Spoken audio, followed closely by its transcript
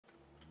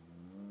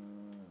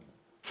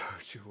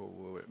Don't you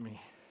woo at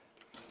me.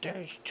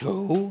 There's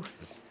two.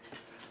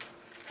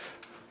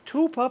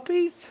 Two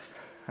puppies?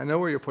 I know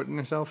where you're putting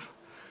yourself,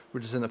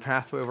 which is in the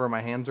pathway of where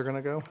my hands are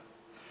gonna go.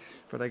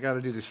 But I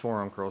gotta do these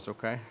forearm curls,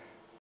 okay?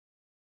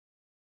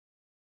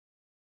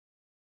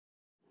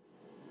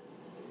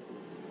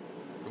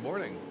 Good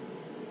morning.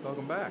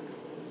 Welcome back.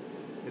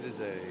 It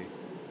is a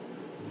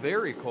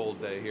very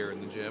cold day here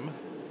in the gym.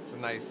 It's a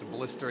nice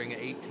blistering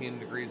 18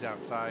 degrees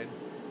outside.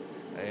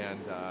 And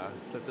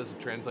that doesn't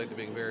translate to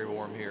being very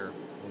warm here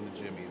in the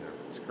gym either.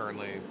 It's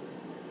currently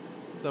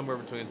somewhere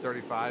between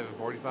 35 and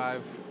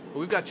 45. But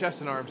we've got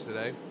chest and arms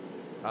today.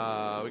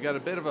 We got a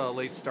bit of a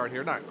late start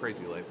here, not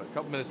crazy late, but a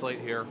couple minutes late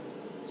here.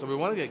 So we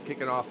want to get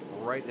kicking off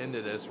right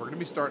into this. We're going to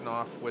be starting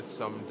off with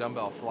some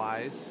dumbbell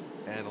flies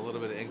and a little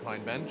bit of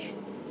incline bench.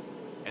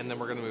 And then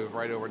we're going to move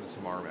right over to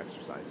some arm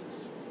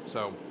exercises.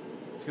 So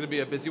it's going to be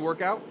a busy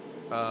workout.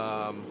 It's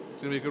going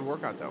to be a good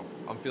workout though.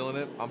 I'm feeling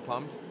it. I'm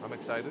pumped. I'm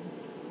excited.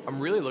 I'm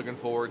really looking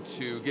forward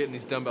to getting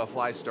these dumbbell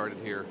flies started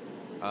here,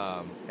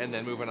 and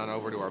then moving on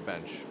over to our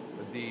bench.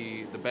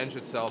 The bench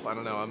itself, I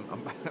don't know,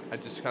 I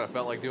just kind of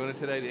felt like doing it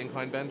today, the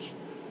incline bench.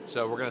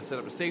 So we're gonna set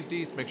up the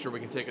safeties, make sure we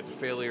can take it to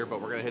failure,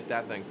 but we're gonna hit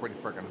that thing pretty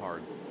freaking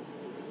hard.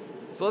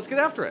 So let's get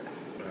after it.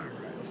 All right,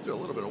 let's do a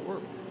little bit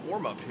of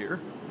warm up here.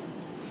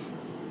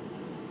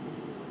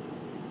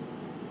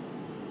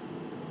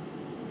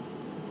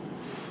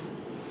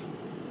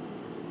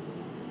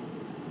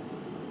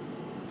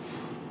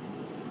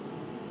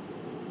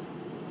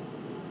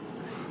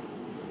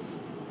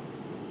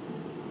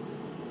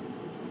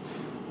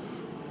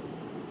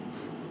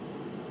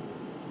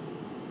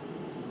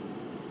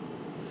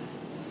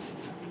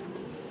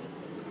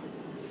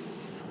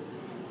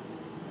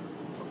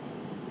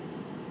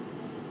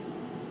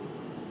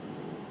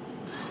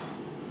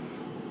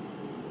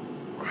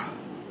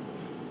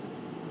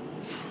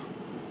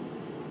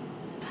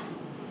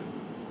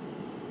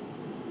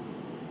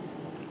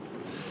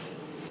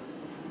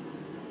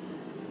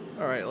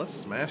 All right, let's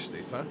smash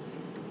these, huh?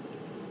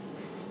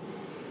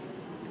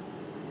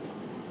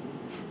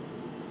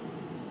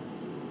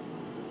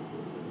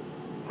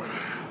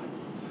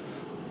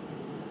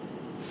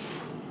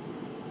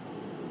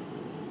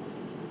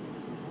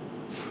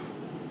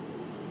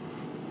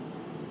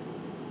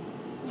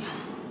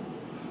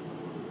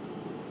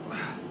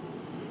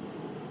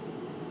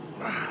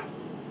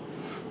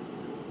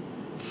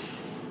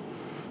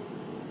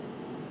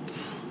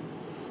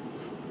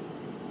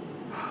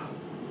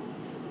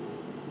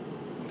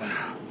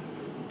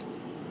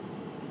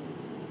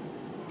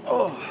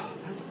 Oh,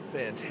 that's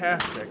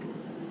fantastic.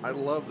 I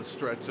love the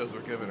stretch those are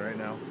giving right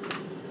now.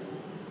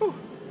 Whew.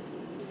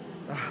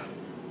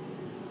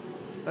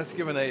 That's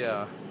giving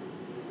a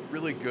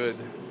really good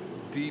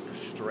deep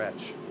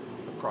stretch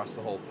across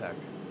the whole pec.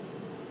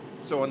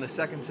 So on the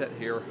second set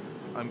here,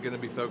 I'm going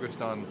to be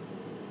focused on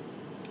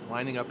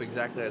lining up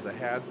exactly as I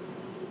had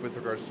with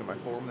regards to my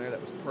form there.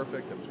 That was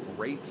perfect. That was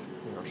great.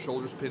 Our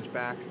shoulders pinched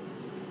back.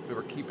 We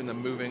were keeping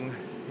them moving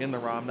in the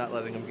ROM, not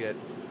letting them get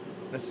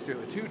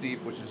necessarily too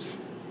deep, which is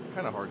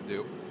kind of hard to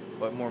do,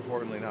 but more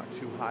importantly, not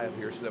too high up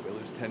here so that we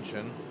lose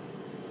tension.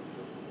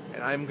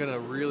 And I'm gonna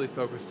really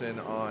focus in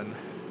on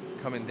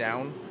coming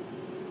down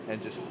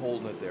and just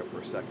holding it there for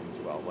a second as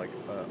well, like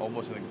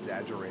almost an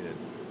exaggerated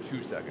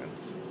 2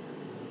 seconds.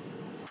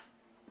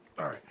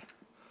 All right,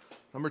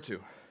 number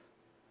 2.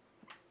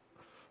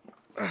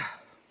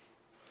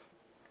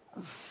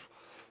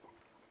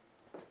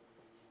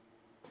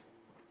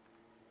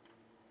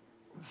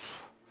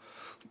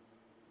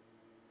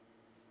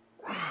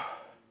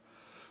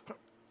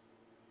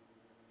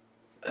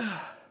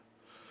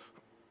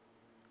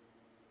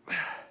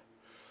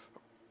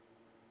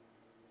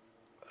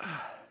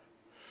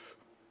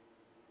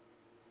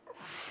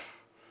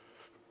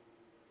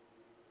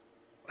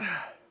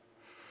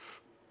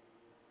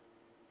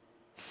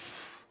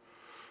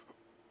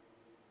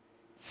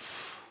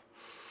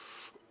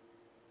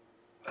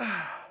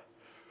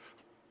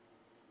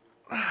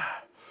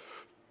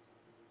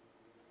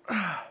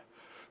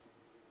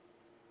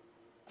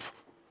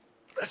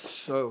 That's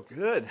so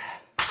good.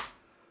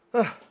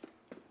 Man.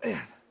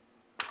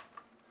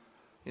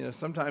 You know,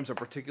 sometimes a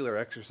particular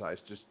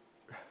exercise just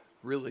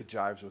really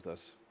jives with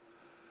us.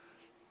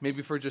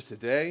 Maybe for just a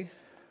day,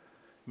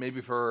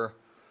 maybe for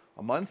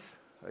a month,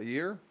 a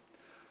year.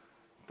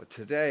 But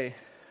today,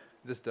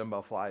 this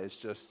dumbbell fly is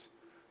just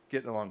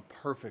getting along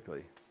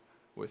perfectly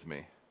with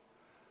me.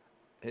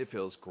 It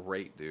feels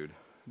great, dude.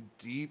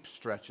 Deep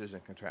stretches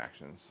and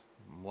contractions.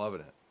 I'm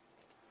loving it.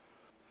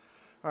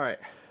 All right,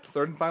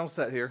 third and final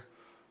set here.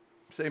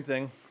 Same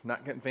thing,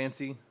 not getting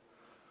fancy.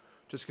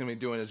 Just gonna be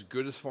doing as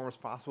good as form as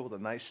possible with a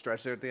nice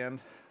stretch there at the end.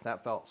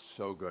 That felt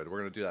so good. We're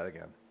gonna do that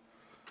again.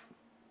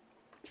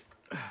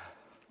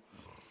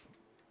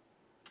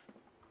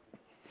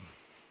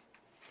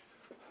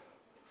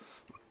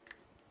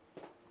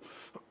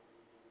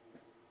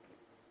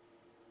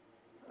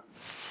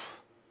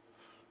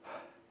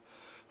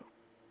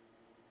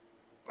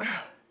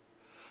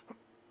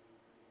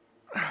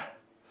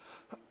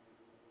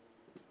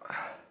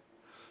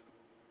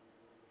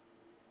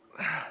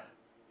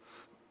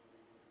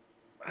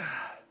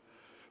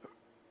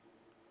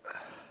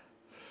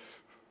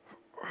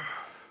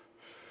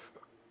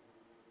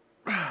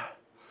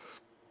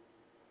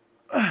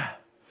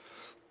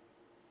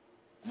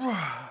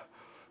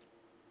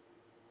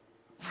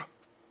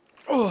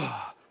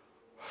 Oh.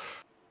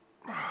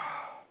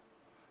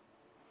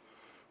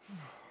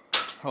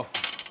 Oh.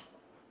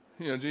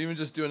 You know, even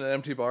just doing an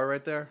empty bar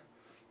right there,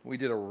 we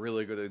did a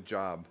really good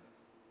job.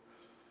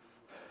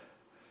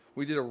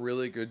 We did a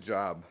really good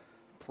job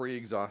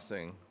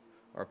pre-exhausting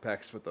our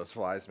pecs with those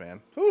flies, man.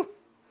 Whew.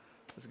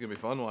 This is gonna be a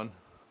fun one.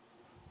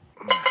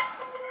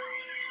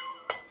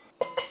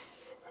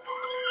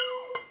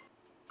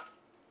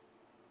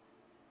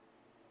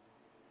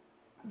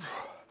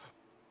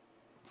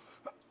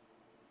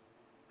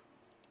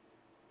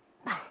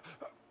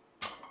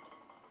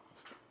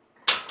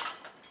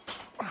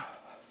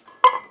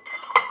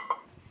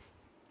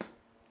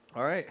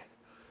 All right,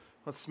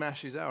 let's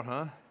smash these out,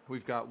 huh?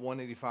 We've got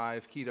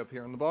 185 keyed up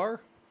here on the bar.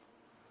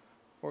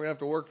 We're gonna have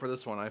to work for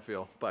this one, I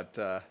feel, but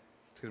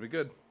it's gonna be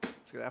good.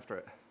 Let's get after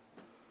it.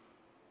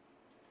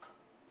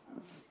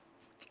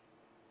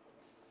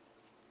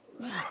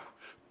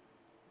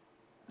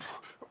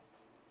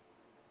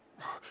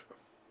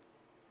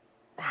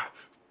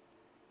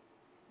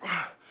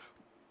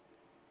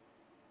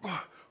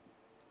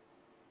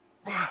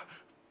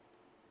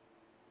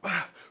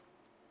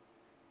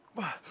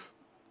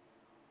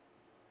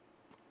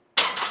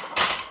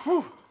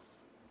 Whew.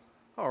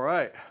 All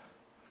right,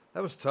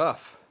 that was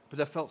tough, but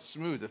that felt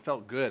smooth. It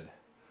felt good.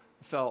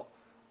 It felt,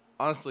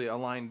 honestly,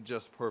 aligned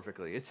just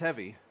perfectly. It's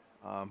heavy,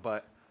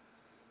 but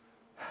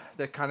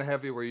that kind of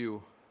heavy where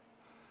you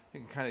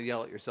can kind of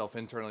yell at yourself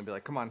internally and be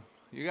like, come on,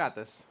 you got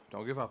this.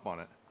 Don't give up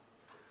on it.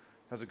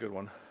 That's a good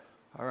one.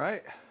 All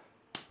right,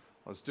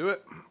 let's do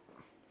it.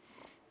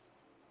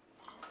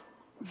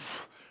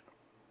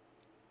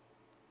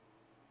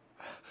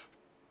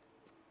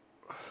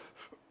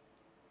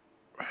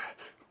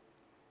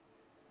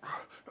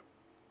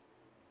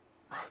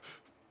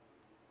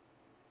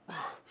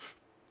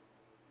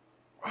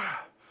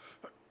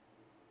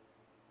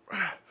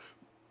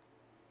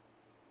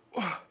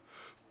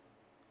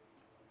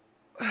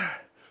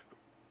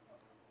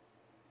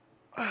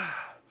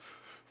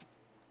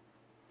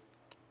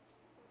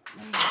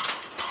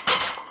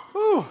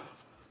 Whew.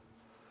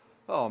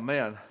 Oh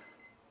man.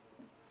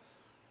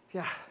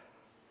 Yeah.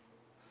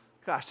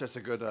 Gosh, that's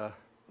a good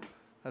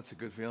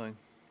feeling.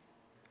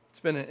 It's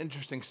been an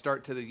interesting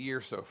start to the year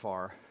so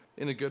far,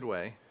 in a good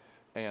way,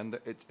 and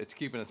it's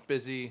keeping us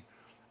busy.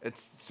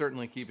 It's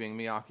certainly keeping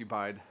me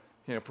occupied,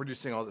 you know,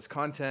 producing all this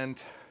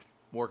content,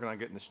 working on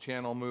getting this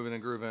channel moving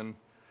and grooving,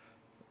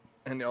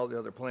 and all the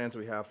other plans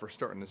we have for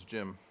starting this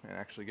gym and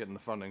actually getting the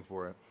funding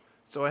for it.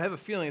 So I have a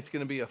feeling it's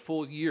going to be a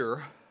full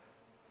year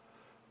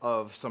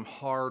of some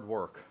hard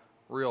work,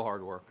 real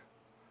hard work,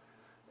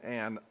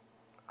 and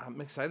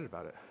I'm excited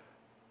about it.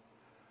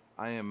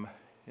 I am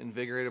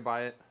invigorated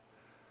by it,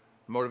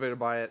 motivated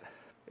by it.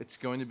 It's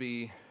going to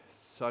be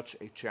such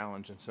a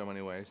challenge in so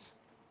many ways,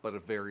 but a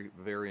very,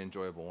 very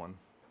enjoyable one.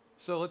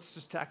 So let's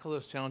just tackle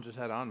those challenges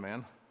head on,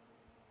 man.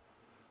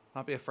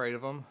 Not be afraid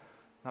of them,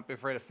 not be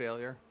afraid of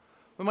failure.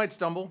 We might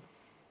stumble,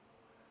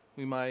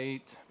 we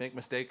might make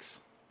mistakes.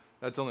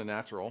 That's only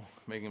natural,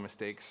 making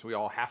mistakes. We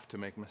all have to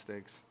make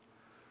mistakes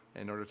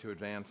in order to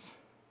advance.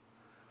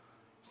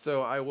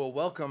 So I will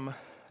welcome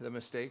the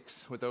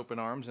mistakes with open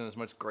arms and as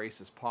much grace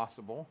as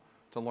possible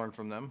to learn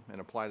from them and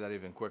apply that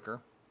even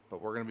quicker.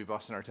 But we're gonna be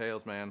busting our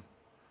tails, man.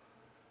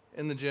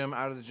 In the gym,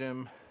 out of the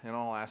gym, in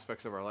all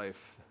aspects of our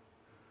life.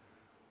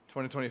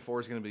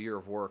 2024 is gonna be a year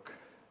of work.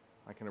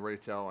 I can already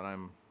tell, and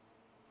I'm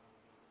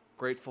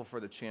grateful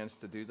for the chance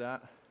to do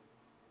that.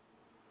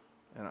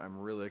 And I'm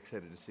really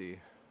excited to see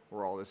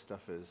where all this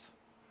stuff is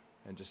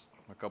in just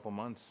a couple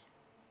months.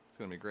 It's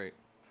gonna be great.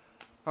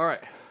 All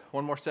right,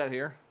 one more set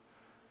here.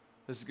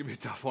 This is gonna be a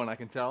tough one, I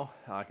can tell.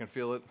 I can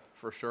feel it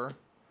for sure.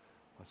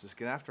 Let's just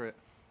get after it.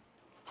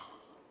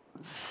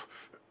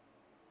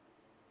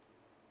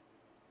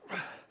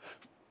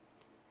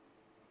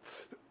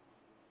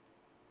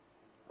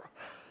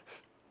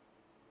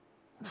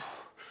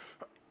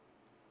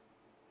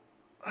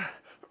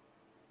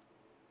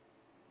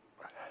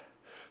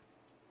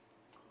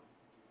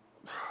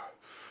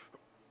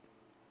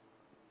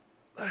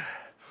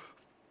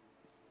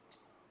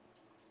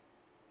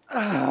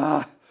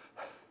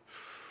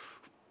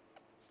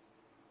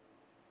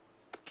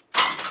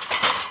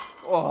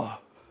 Oh,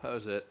 that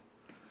was it.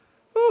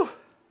 Whew.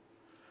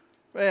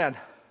 Man,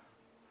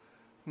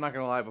 I'm not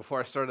gonna lie,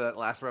 before I started that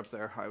last rep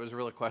there, I was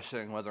really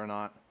questioning whether or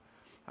not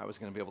I was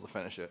gonna be able to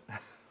finish it.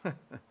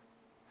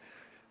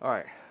 All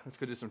right, let's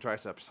go do some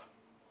triceps.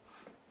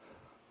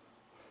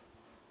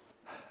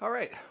 All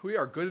right, we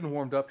are good and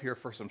warmed up here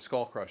for some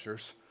skull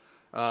crushers.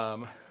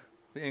 The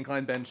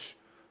incline bench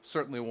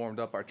certainly warmed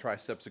up our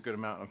triceps a good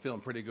amount. I'm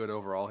feeling pretty good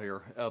overall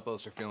here.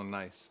 Elbows are feeling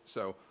nice.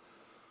 So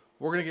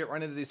we're gonna get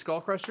right into these skull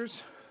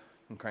crushers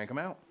and crank them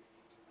out.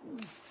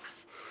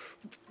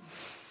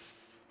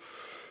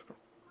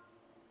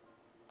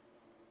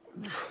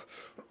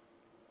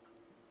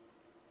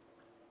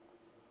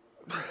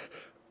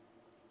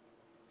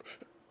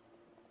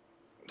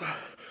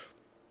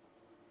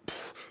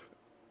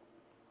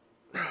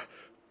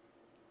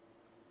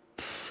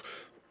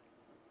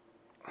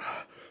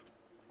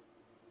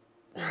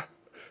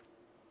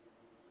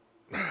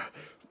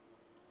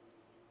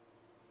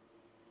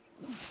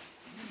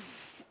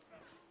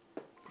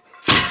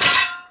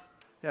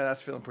 Yeah,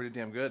 that's feeling pretty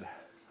damn good.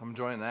 I'm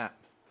enjoying that.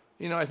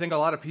 You know, I think a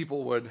lot of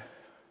people would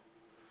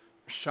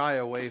shy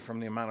away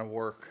from the amount of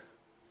work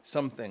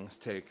some things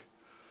take.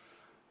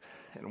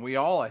 And we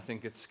all, I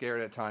think, get scared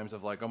at times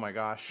of like, oh my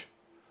gosh,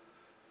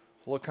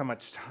 look how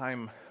much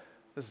time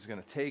this is going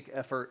to take,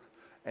 effort,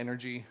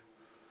 energy.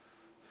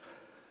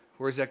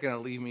 Where's that going to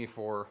leave me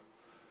for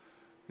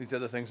these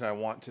other things I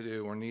want to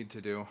do or need to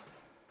do?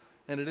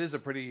 And it is a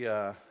pretty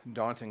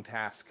daunting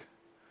task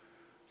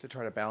to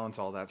try to balance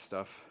all that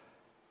stuff.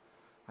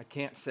 I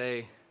can't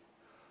say,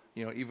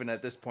 you know, even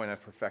at this point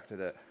I've perfected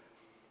it.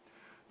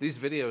 These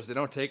videos, they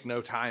don't take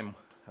no time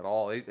at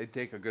all. They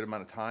take a good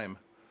amount of time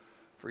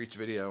for each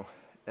video,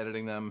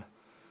 editing them,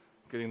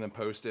 getting them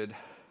posted.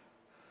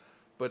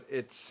 But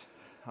it's,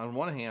 on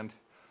one hand,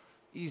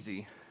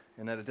 easy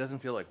in that it doesn't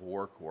feel like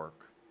work,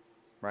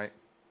 right?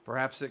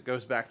 Perhaps it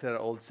goes back to that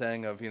old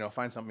saying of, you know,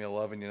 find something you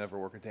love and you never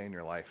work a day in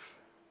your life.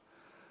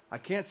 I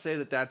can't say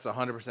that that's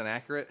 100%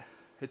 accurate.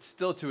 It's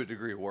still to a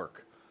degree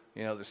work.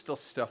 You know, there's still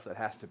stuff that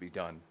has to be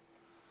done.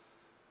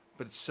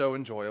 But it's so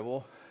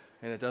enjoyable,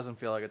 and it doesn't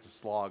feel like it's a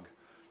slog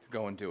to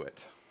go and do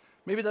it.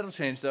 Maybe that'll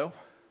change, though.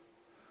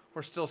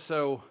 We're still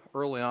so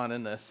early on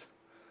in this.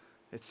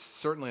 It's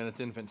certainly in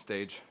its infant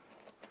stage.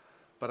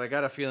 But I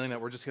got a feeling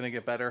that we're just going to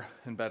get better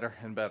and better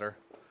and better,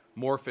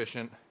 more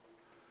efficient,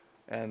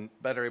 and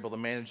better able to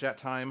manage that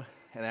time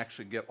and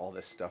actually get all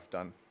this stuff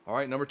done. All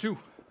right, number 2.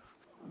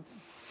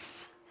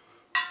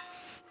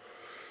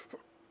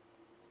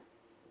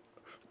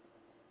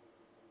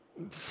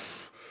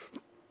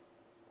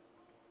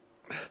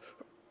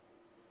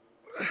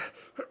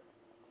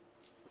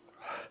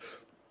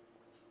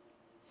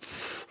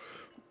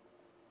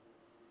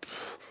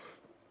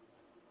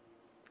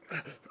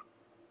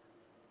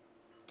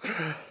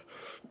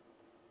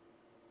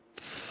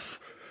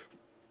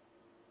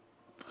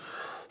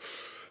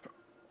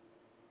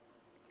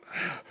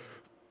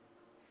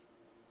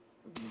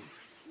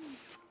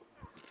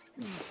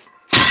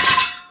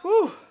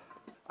 Whew.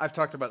 I've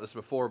talked about this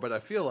before, but I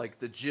feel like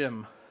the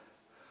gym,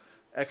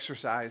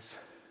 exercise,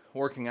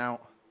 working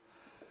out,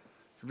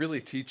 really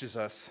teaches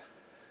us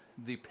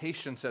the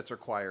patience that's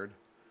required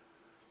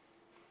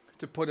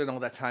to put in all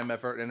that time,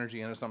 effort,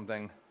 energy into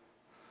something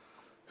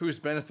whose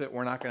benefit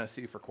we're not going to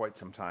see for quite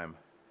some time.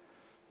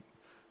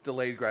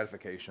 Delayed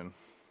gratification.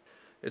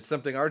 It's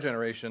something our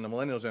generation, the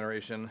millennial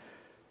generation,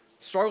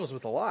 struggles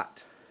with a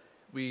lot.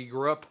 We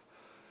grew up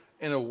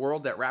in a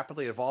world that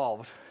rapidly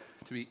evolved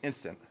to be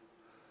instant.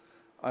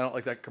 I don't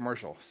like that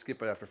commercial.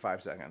 Skip it after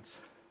 5 seconds.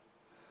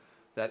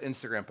 That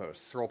Instagram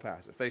post, scroll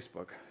past it.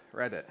 Facebook,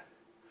 Reddit.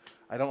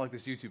 I don't like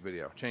this YouTube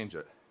video. Change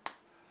it.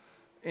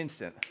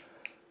 Instant.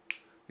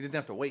 We didn't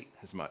have to wait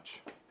as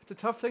much. It's a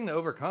tough thing to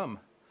overcome.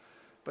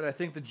 But I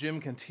think the gym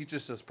can teach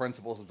us those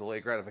principles of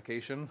delayed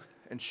gratification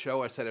and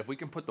show us that if we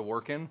can put the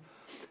work in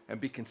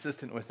and be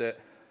consistent with it,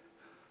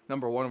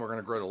 number one, we're going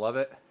to grow to love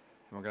it.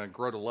 And we're going to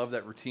grow to love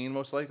that routine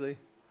most likely.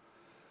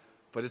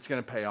 But it's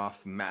going to pay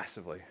off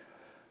massively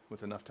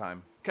with enough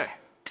time. Okay,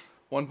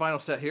 one final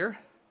set here.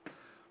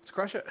 Let's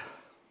crush it.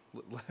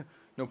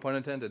 No pun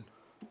intended.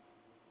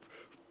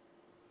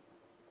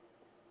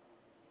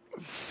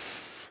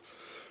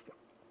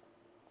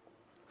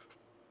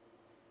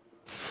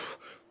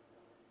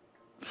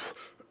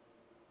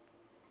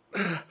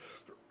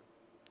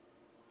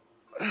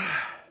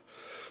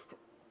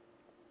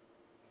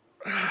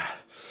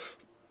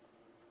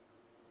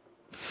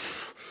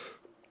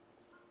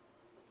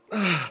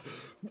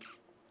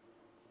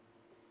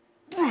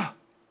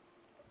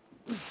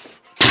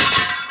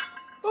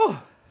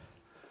 Oh,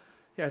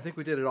 yeah, I think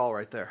we did it all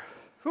right there.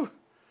 Whew.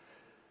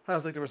 I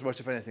don't think there was much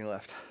of anything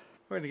left.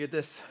 We're going to get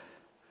this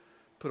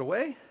put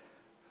away,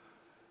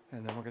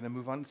 and then we're going to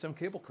move on to some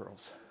cable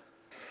curls.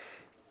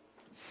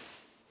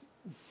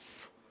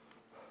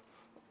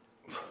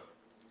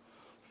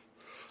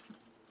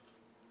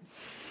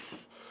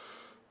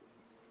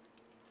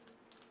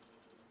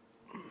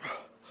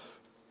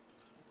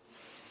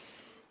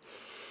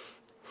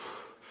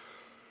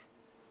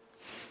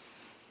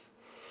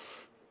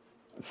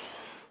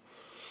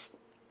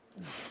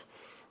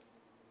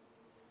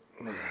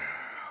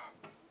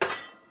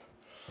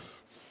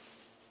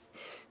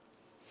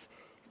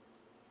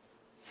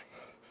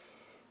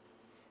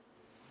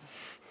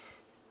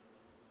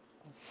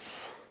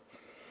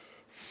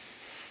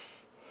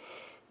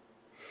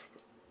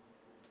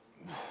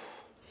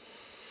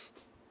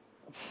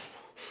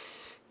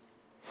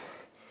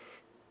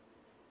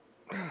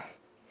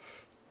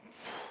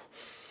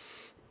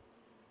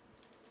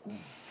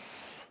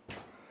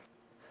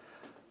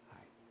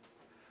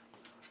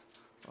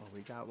 Oh,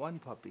 we got one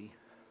puppy.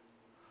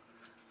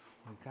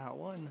 We got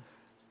one.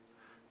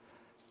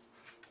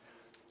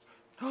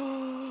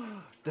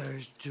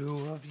 There's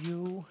 2 of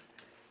you.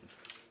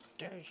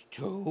 There's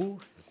 2.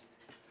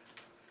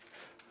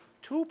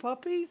 2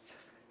 puppies?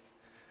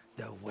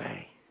 No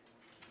way.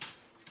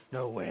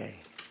 No way.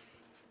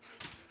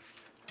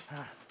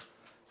 Ah.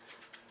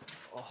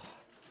 Oh,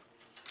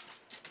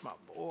 my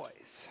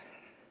boys.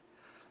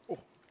 Oh.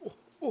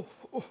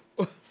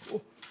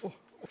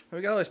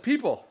 We got all these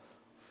people.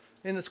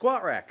 in the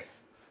squat rack.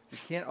 You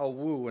can't all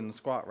woo in the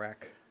squat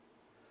rack.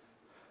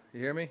 You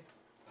hear me?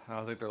 I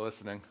don't think they're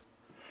listening.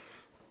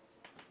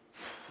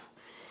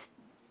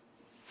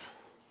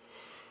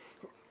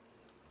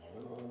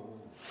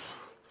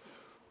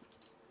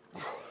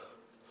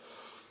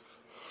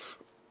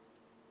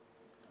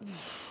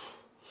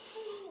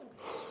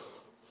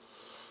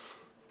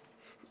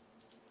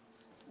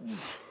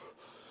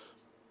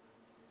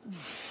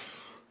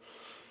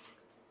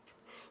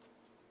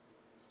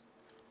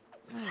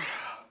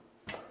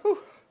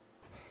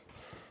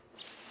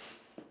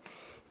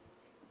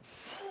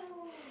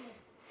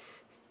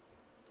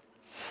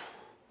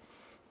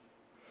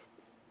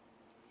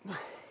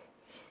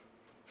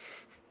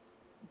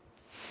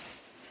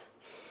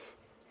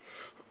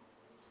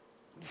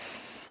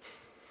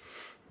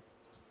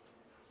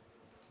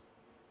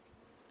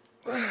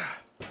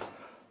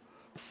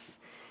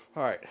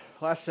 All right,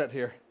 last set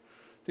here.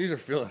 These are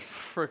feeling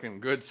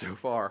freaking good so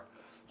far.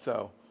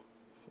 So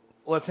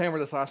let's hammer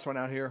this last one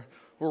out here.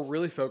 We're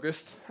really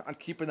focused on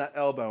keeping that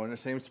elbow in the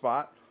same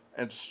spot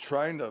and just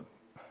trying to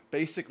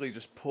basically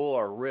just pull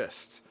our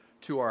wrist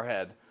to our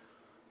head.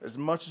 As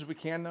much as we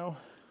can though,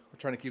 we're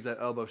trying to keep that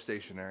elbow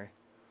stationary.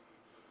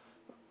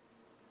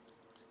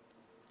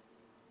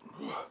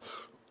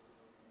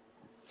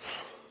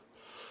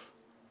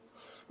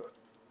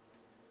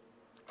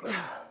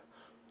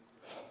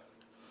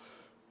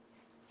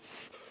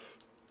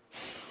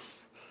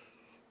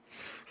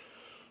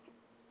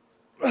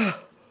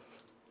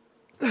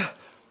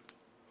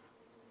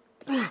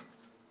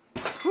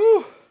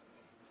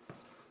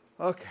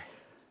 Okay,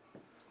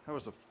 that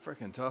was a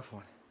freaking tough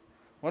one.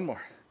 One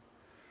more.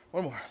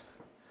 Oh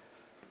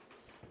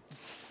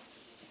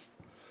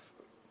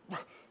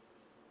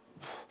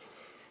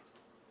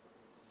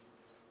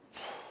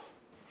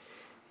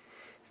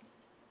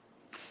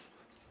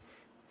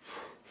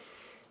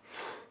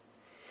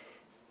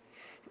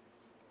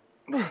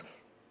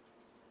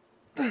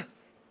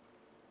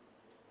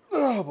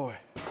boy.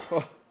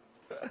 Oh.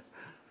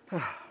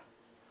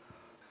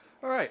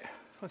 All right,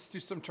 let's do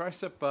some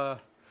tricep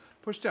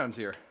pushdowns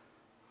here.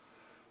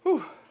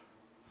 Whew.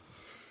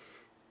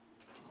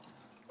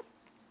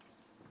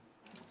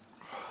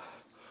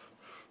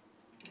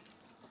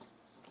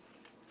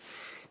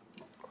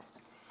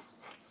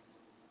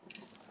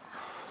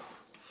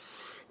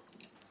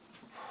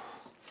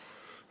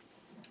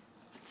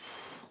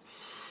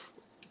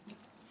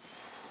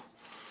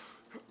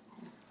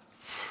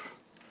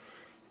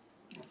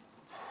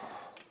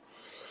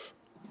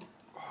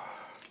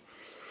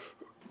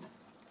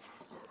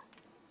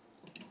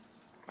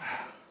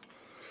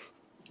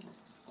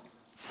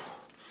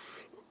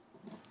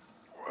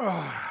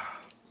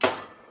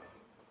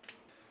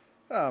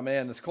 Oh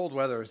man, this cold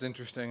weather is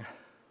interesting.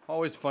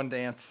 Always fun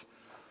dance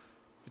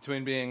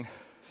between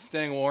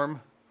staying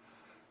warm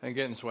and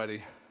getting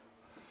sweaty.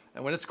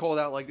 And when it's cold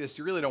out like this,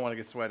 you really don't want to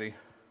get sweaty.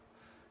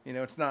 You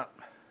know, it's not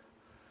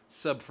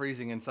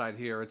sub-freezing inside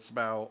here. It's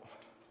about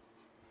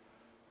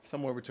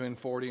somewhere between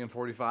 40 and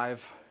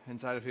 45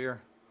 inside of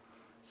here.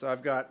 So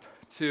I've got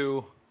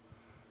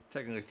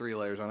technically three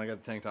layers on. I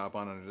got the tank top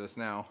on under this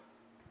now.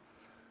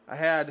 I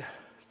had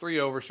 3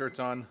 overshirts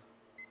on.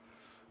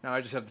 Now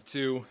I just have the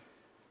 2.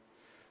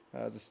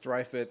 This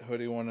dry fit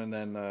hoodie one, and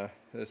then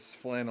this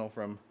flannel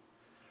from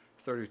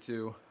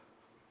 32.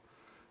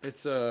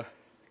 It's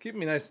keeping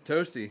me nice and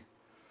toasty.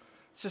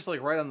 It's just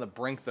like right on the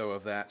brink though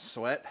of that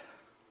sweat.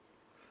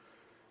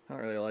 I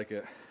don't really like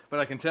it, but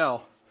I can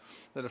tell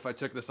that if I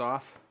took this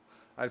off,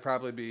 I'd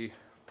probably be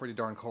pretty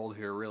darn cold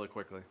here really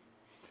quickly.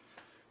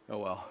 Oh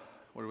well,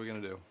 what are we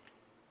gonna do?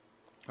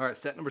 All right,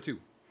 set number 2.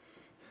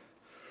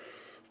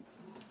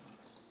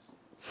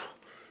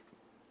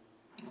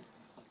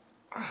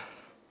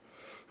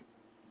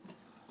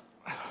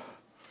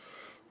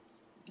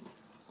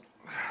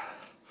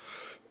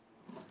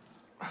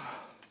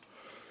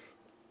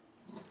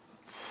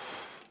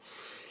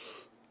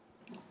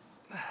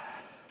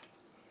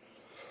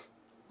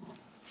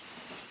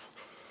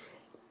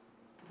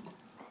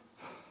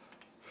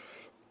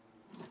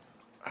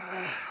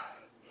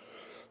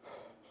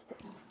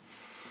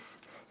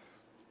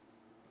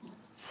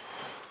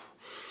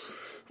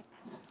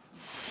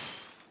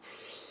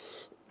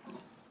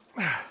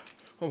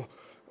 Oh,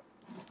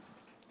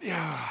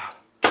 yeah.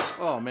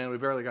 Oh man, we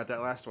barely got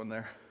that last one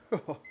there.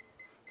 All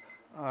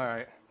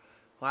right,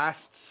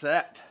 last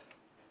set.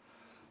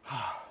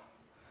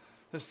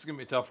 This is gonna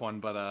be a tough one,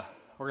 but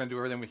we're gonna do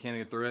everything we can to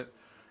get through it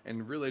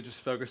and really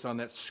just focus on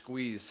that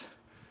squeeze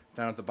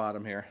down at the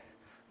bottom here,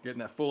 getting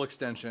that full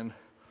extension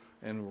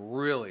and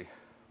really,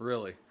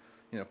 you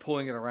know,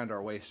 pulling it around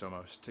our waist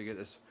almost to get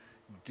as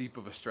deep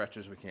of a stretch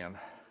as we can.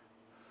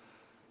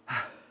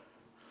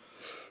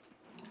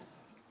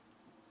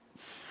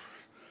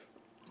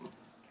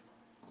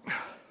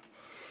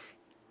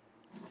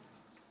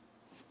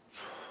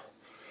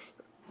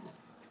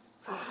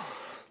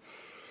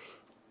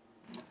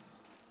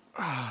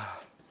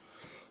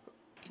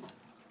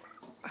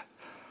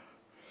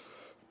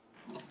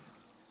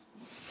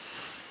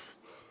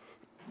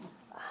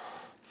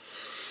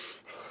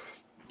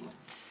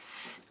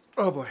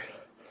 Oh boy.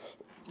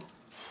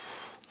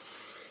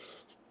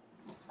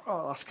 Oh,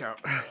 I lost count.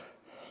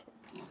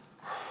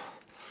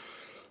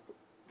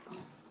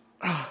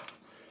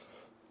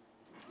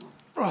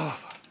 Oh,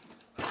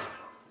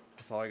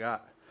 that's all I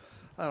got.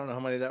 I don't know how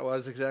many that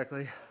was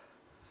exactly.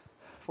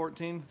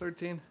 14,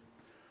 13.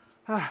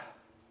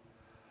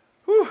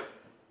 Whew.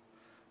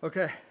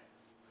 Okay.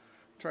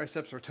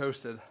 Triceps are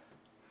toasted.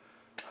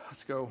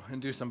 Let's go and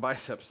do some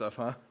bicep stuff,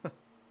 huh?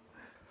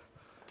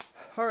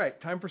 All right,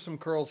 time for some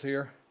curls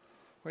here.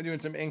 We're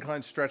doing some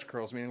incline stretch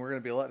curls, meaning we're going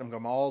to be letting them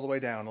come all the way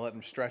down and letting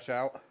them stretch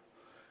out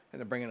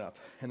and then bring it up.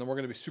 And then we're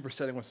going to be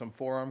supersetting with some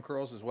forearm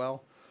curls as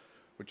well,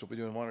 which we'll be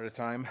doing one at a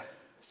time.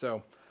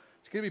 So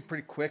it's going to be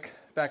pretty quick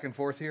back and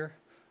forth here.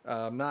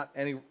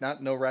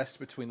 No rest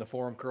between the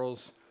forearm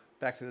curls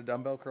back to the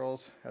dumbbell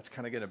curls. That's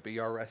kind of going to be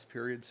our rest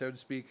period, so to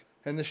speak.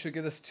 And this should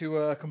get us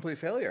to complete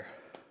failure.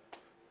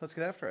 Let's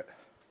get after it.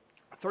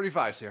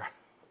 35s here.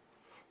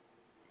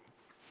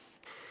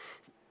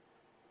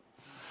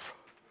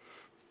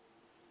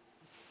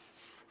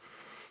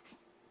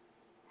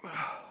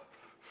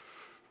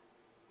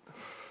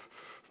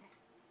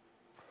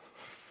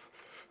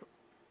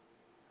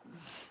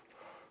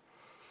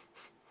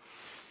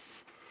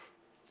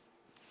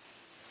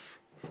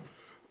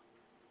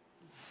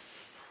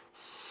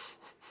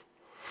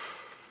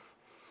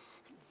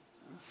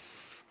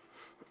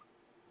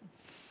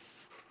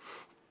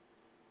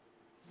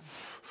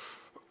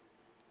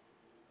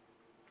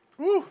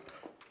 Woo!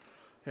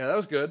 Yeah, that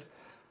was good.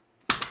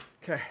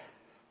 Okay.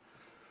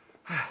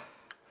 Do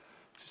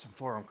some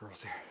forearm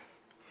curls here.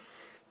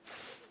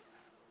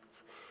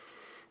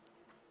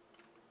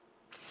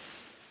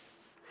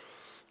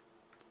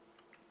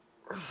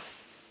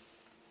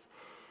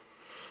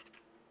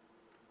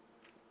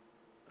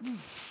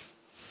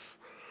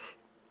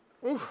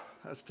 Ooh,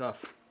 that's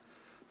tough.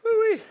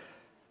 Woo-wee.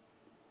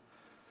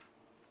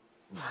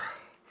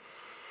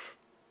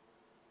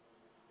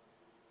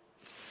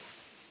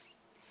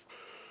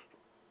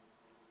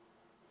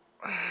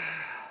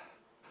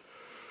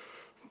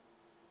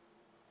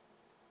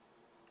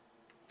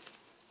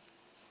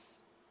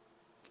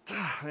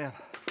 Man,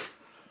 I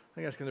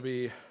think that's going to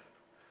be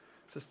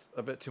just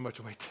a bit too much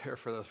weight there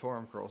for those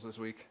forearm curls this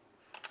week.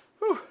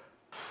 Whew.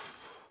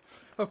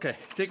 Okay,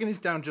 taking these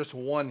down just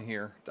one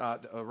here,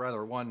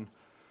 rather one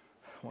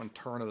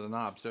turn of the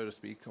knob, so to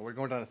speak. We're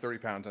going down to 30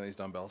 pounds on these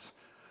dumbbells.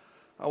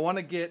 I want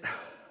to get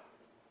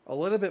a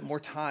little bit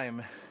more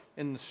time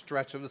in the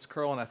stretch of this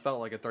curl, and I felt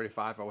like at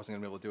 35 I wasn't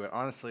going to be able to do it.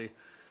 Honestly,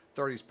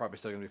 30 is probably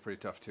still going to be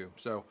pretty tough too.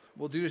 So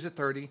we'll do this at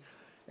 30,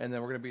 and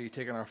then we're going to be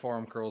taking our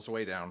forearm curls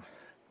way down,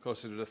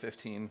 closer to the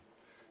 15,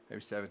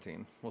 maybe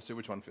 17. We'll see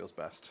which one feels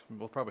best.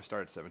 We'll probably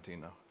start at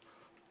 17 though.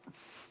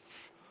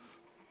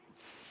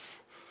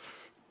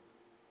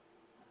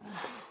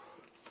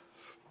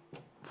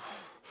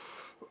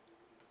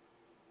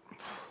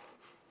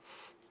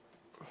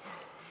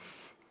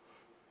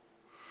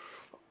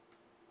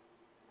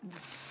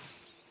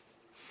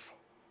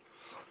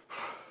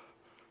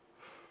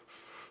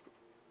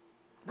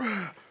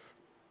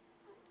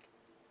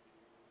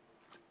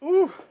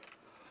 Ooh,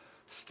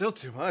 still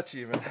too much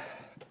even.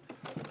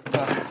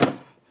 Gonna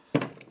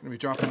be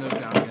dropping those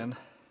down again.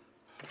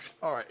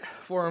 All right,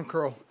 forearm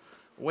curl,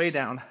 way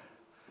down,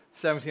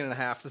 17 and a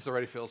half. This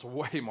already feels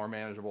way more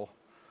manageable.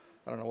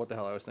 I don't know what the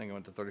hell I was thinking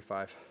went to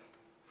 35.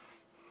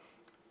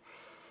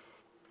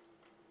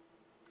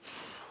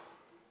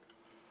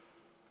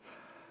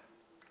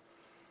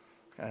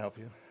 Can I help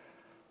you?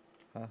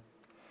 Huh?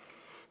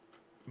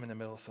 I'm in the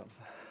middle of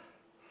something.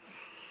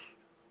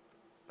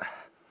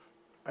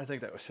 I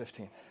think that was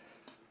 15.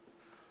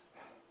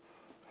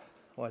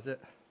 Was it?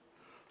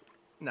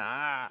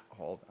 Nah,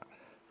 hold on.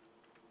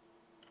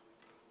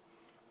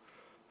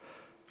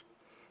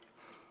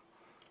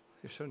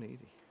 You're so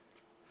needy.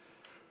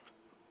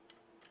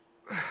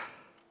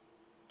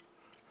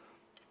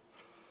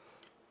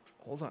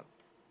 Hold on.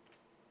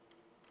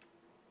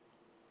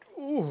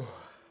 Ooh.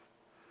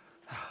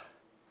 Oh,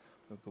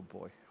 good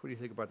boy. What do you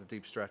think about the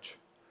deep stretch?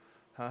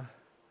 Huh?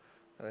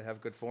 Did I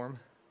have good form?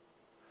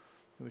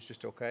 It was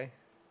just okay?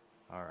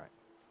 All right.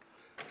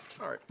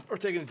 All right, we're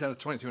taking it down to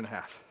 22 and a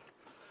half.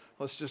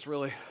 Let's just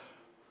really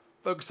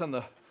focus on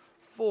the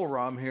full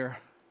ROM here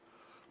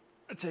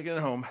and taking it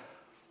home.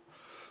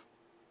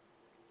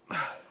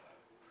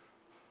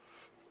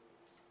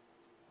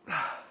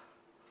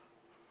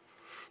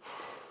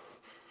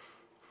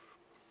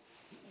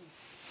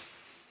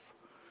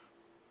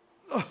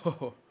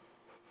 Oh.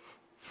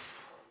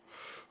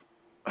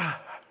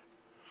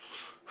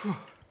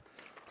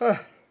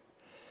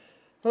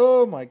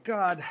 Oh my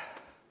God.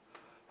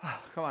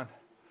 Come on.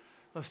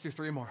 Let's do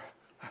 3 more.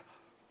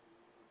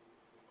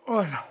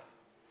 1,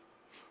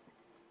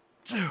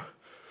 2,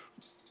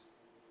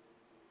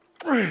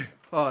 3.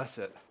 Oh, that's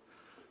it.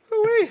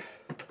 Whoo-wee.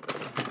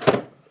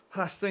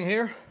 Last thing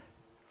here.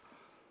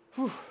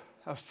 Whew.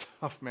 That was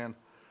tough, man.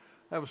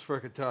 That was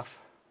freaking tough.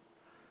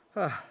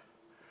 I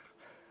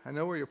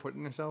know where you're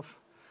putting yourself,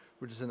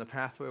 which is in the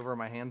pathway of where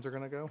my hands are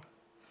going to go.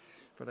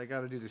 But I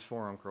got to do these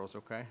forearm curls,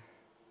 okay?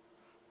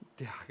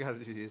 Yeah, I gotta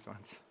do these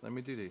ones. Let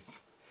me do these.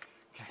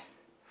 Okay.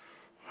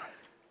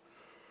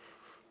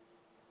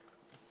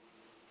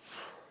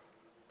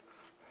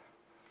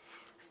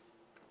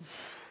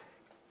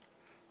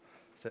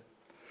 Sit.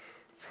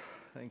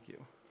 Thank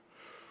you.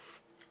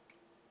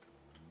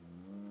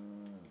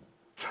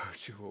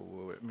 Don't you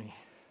woo at me.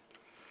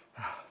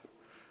 I'll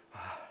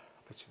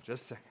put you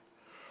just a second.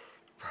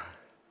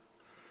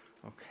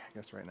 Okay, I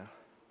guess right now.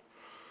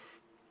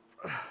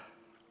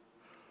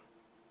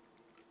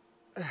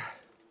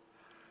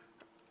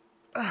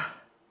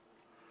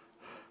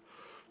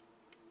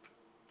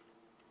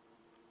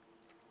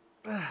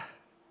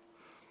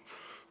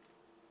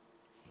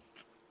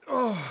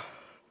 Oh.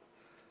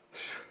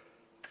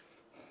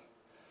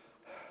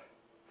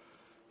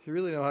 If you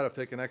really know how to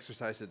pick an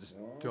exercise to just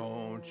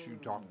don't you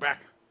talk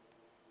back.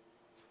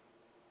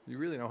 You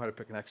really know how to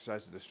pick an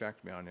exercise to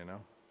distract me on, you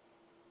know.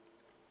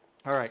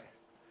 All right.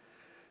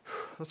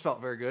 This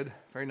felt very good.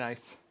 Very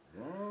nice.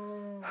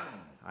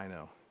 I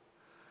know.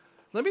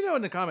 Let me know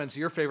in the comments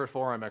your favorite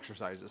forearm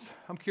exercises.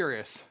 I'm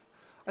curious.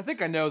 I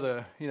think I know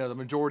the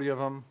majority of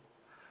them.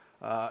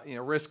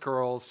 Wrist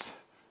curls,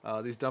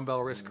 these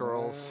dumbbell wrist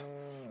curls,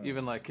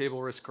 even like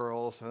cable wrist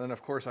curls. And then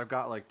of course I've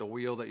got like the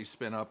wheel that you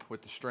spin up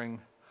with the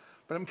string.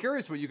 But I'm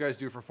curious what you guys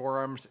do for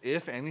forearms,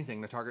 if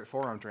anything, to target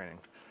forearm training.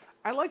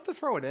 I like to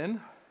throw it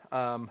in.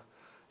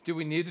 Do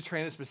we need to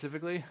train it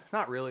specifically?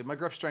 Not really. My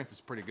grip strength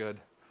is pretty good.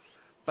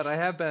 But I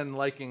have been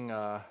liking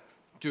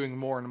doing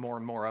more and more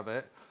and more of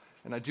it.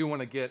 And I do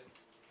want to get,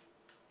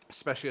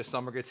 especially as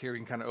summer gets here, we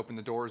can kind of open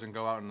the doors and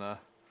go out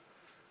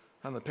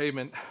on the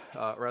pavement,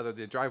 rather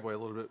the driveway a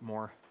little bit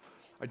more.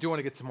 I do want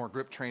to get some more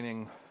grip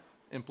training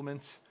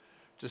implements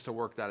just to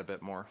work that a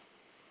bit more.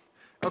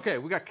 Okay,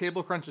 we got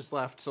cable crunches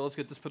left, so let's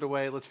get this put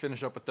away. Let's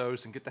finish up with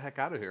those and get the heck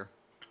out of here.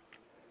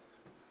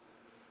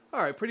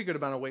 All right, pretty good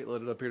amount of weight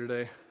loaded up here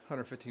today,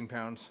 115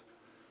 pounds.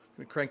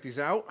 Gonna crank these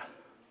out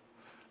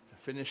and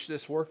finish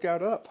this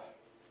workout up.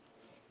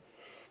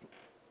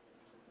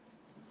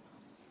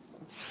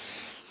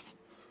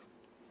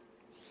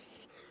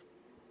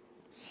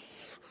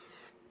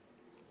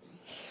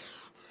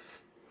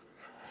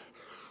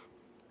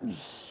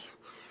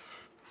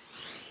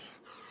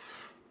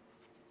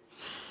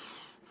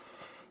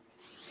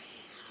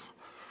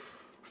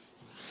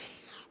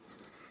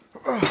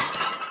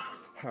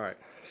 All right,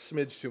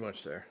 smidge too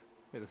much there.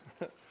 Made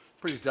a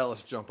pretty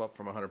zealous jump up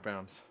from 100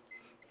 pounds.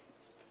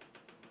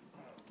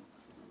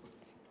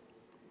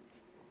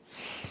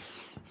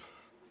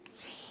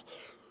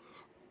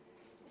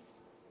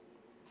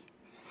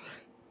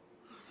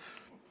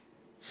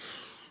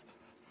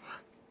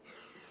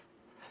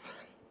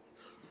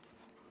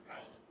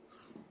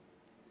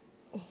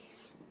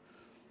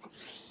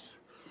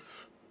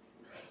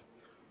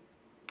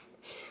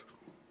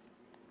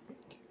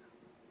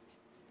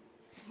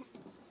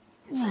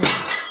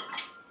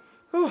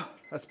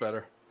 That's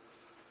better.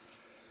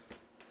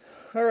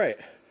 All right,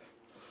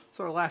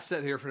 so our last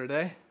set here for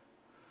today.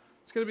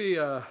 It's gonna be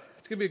a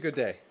good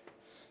day.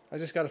 I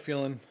just got a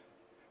feeling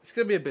it's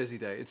gonna be a busy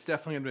day. It's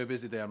definitely gonna be a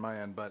busy day on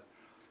my end, but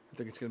I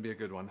think it's gonna be a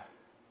good one.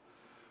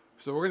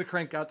 So we're gonna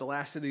crank out the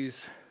last of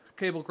these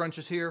cable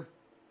crunches here,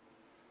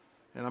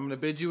 and I'm gonna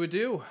bid you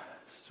adieu.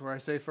 This is where I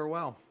say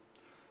farewell.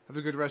 Have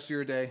a good rest of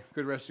your day,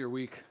 good rest of your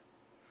week.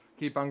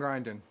 Keep on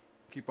grinding,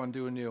 keep on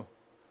doing you.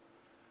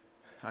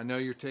 I know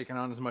you're taking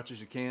on as much as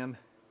you can.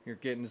 You're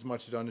getting as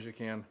much done as you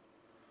can.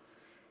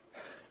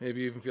 Maybe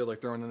you even feel like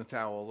throwing in the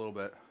towel a little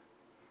bit,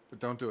 but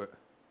don't do it.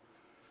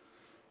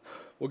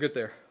 We'll get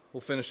there.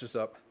 We'll finish this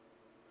up.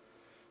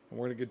 And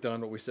we're gonna get done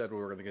what we said we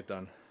were gonna get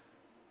done.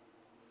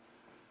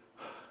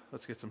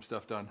 Let's get some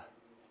stuff done.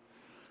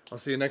 I'll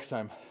see you next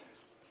time.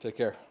 Take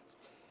care.